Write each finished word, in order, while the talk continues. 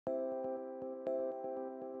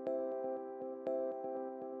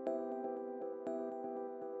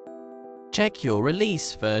Check your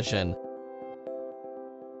release version.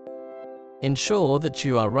 Ensure that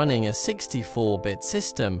you are running a 64-bit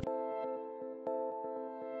system.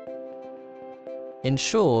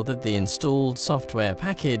 Ensure that the installed software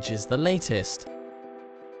package is the latest.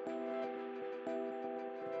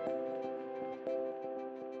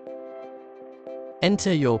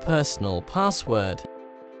 Enter your personal password.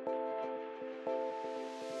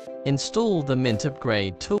 Install the Mint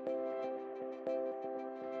Upgrade tool.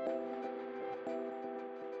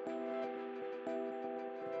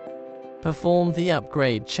 Perform the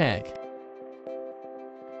upgrade check.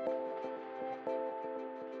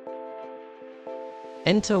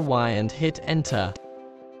 Enter Y and hit Enter.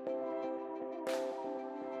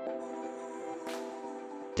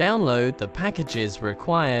 Download the packages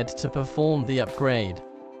required to perform the upgrade.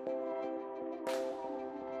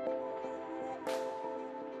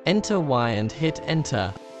 Enter Y and hit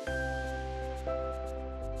Enter.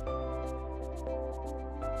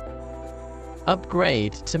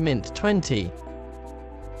 Upgrade to Mint 20.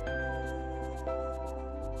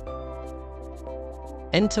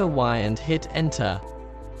 Enter Y and hit Enter.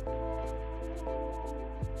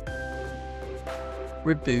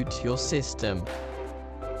 Reboot your system.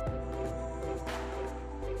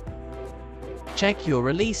 Check your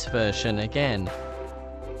release version again.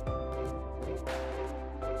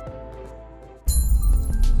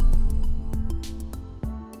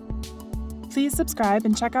 Please subscribe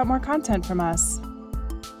and check out more content from us.